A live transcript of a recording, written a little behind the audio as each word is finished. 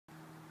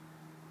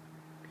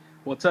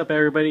What's up,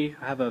 everybody?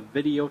 I have a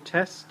video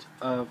test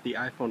of the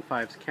iPhone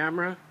 5's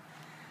camera.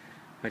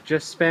 I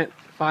just spent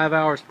 5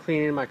 hours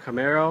cleaning my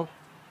Camaro,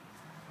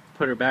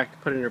 putting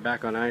her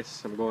back on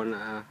ice. I'm going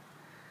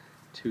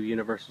to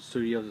Universal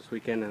Studios this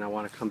weekend, and I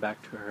want to come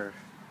back to her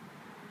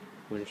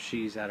when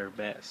she's at her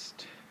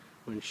best,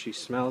 when she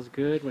smells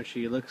good, when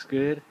she looks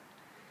good.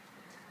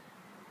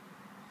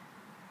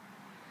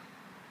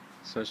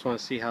 So I just want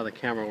to see how the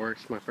camera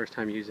works. My first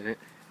time using it.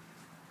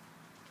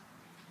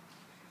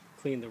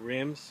 Clean the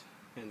rims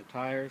and the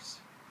tires,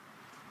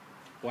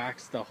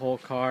 wax the whole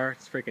car.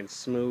 It's freaking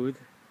smooth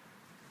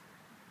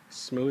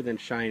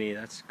and shiny.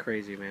 That's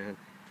crazy, man.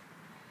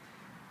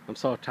 I'm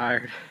so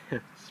tired.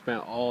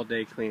 Spent all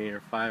day cleaning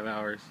her, 5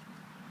 hours.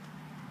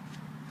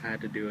 I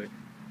had to do it.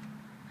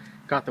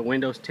 Got the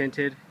windows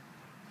tinted.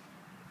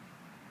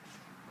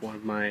 One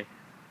of my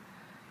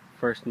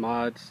first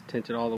mods, tinted all the